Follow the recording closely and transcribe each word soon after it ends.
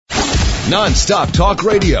Non-stop talk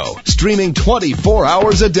radio, streaming 24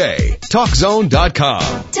 hours a day. TalkZone.com.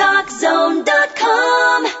 TalkZone.com.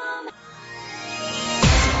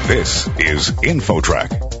 This is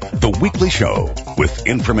InfoTrack, the weekly show with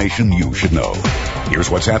information you should know. Here's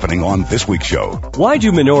what's happening on this week's show. Why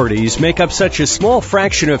do minorities make up such a small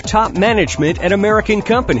fraction of top management at American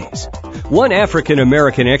companies? One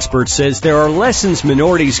African-American expert says there are lessons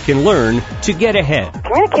minorities can learn to get ahead.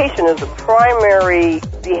 Communication is the primary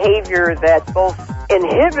behavior that both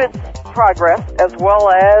inhibits progress as well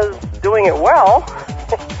as doing it well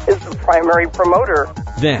is the primary promoter.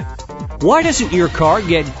 Then, why doesn't your car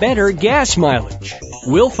get better gas mileage?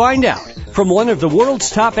 We'll find out from one of the world's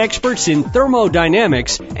top experts in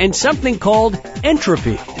thermodynamics and something called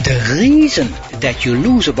entropy. The reason that you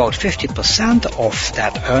lose about 50% of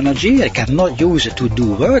that energy and cannot use it to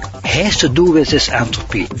do work has to do with this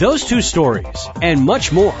entropy. Those two stories and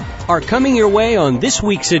much more are coming your way on this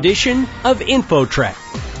week's edition of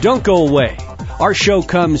InfoTrack. Don't go away. Our show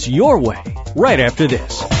comes your way right after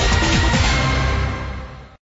this.